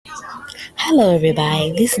Hello,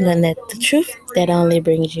 everybody. This is Lynette, the truth that only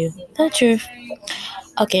brings you the truth.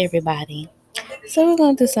 Okay, everybody. So we're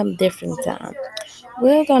going to do something different time.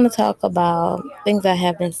 We're going to talk about things I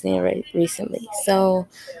have been seeing recently. So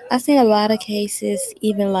I've seen a lot of cases,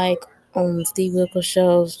 even like on Steve Wilkos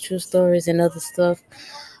shows, true stories, and other stuff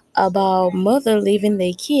about mother leaving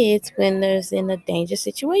their kids when there's in a dangerous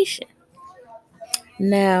situation.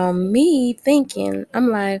 Now, me thinking, I'm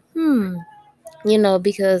like,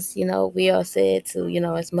 because we all said to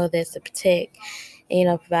as mothers to protect,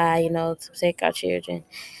 and, provide, to protect our children,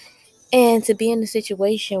 and to be in a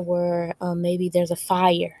situation where maybe there's a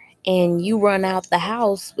fire and you run out the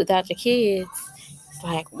house without your kids. It's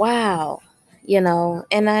like, wow.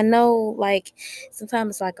 And I know, like,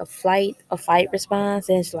 sometimes it's like a fight response,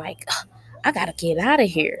 and it's like, "Ugh, I gotta get out of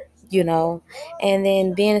here. And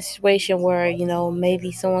then be in a situation where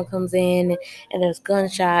maybe someone comes in and there's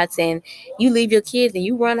gunshots, and you leave your kids and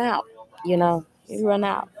you run out. You run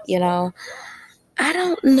out. I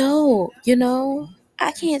don't know.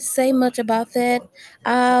 I can't say much about that.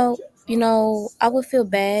 I, I would feel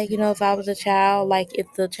bad, if I was a child, like if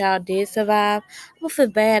the child did survive, I would feel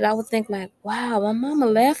bad. I would think like, wow, my mama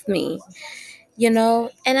left me. And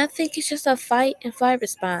I think it's just a fight and flight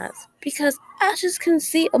response, because I just couldn't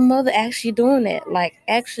see a mother actually doing that. Like,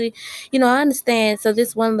 actually, I understand. So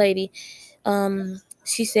this one lady,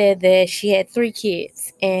 she said that she had 3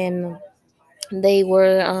 kids, and they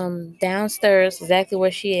were downstairs exactly where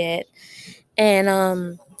she at,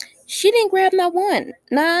 and she didn't grab not one.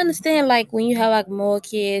 Now I understand, like, when you have like more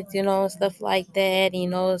kids, and stuff like that,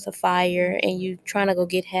 it's a fire and you trying to go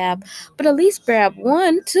get help, but at least grab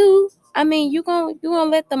one, two. I mean, you gonna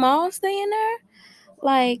let them all stay in there?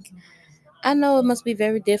 Like, I know it must be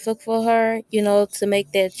very difficult for her, to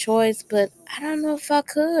make that choice, but I don't know if I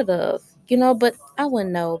could have, but I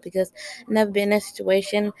wouldn't know because I've never been in that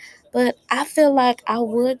situation. But I feel like I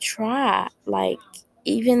would try. Like,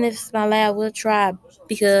 even if it's my lab, I would try,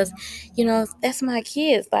 because, that's my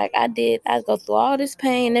kids. Like, I go through all this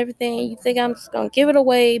pain and everything. You think I'm just gonna give it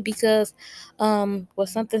away because,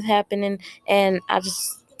 something's happening, and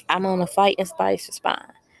I'm on a fight and spice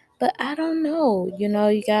response. But I don't know,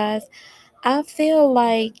 you guys. I feel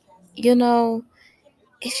like, you know,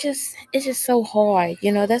 it's just so hard.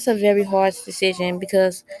 That's a very hard decision,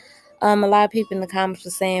 because a lot of people in the comments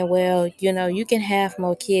were saying, well, you can have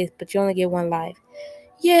more kids, but you only get one life.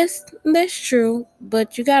 Yes, that's true,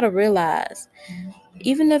 but you gotta realize,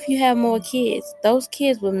 even if you have more kids, those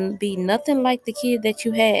kids will be nothing like the kid that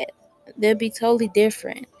you had. They'll be totally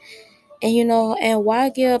different. And why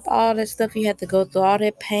give up all that stuff you have to go through, all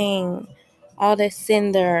that pain, all that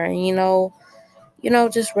cinder,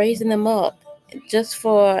 just raising them up just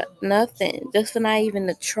for nothing, just for not even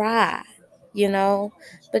to try, you know.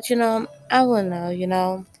 But I wouldn't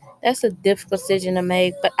know. That's a difficult decision to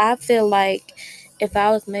make. But I feel like if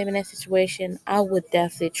I was maybe in that situation, I would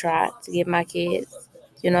definitely try to get my kids.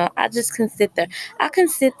 I just can sit there. I can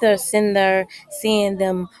sit there, sitting there, seeing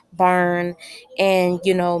them burn, and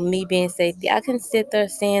me being safety. I can sit there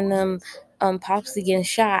seeing them, possibly getting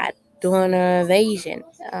shot during an invasion,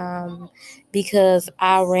 because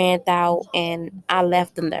I ran out and I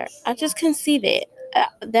left them there. I just couldn't see that.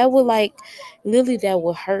 That would, like, literally, that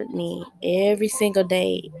would hurt me every single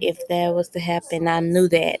day if that was to happen. I knew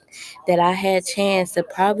that I had a chance to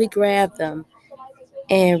probably grab them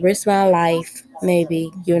and risk my life,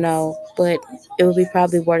 maybe, but it would be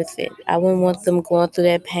probably worth it. I wouldn't want them going through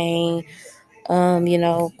that pain, going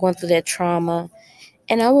through that trauma.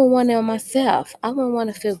 And I wouldn't want it on myself. I wouldn't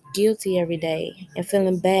want to feel guilty every day and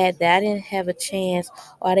feeling bad that I didn't have a chance,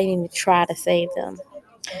 or I didn't even try to save them.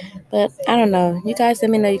 But I don't know. You guys,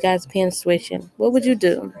 let me know you guys' opinion switching. What would you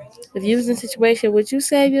do? If you was in a situation, would you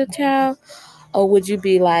save your child? Or would you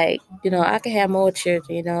be like, I could have more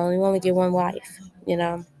children, you only get one wife,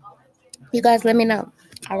 You guys let me know.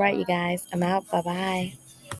 All right, you guys. I'm out. Bye bye.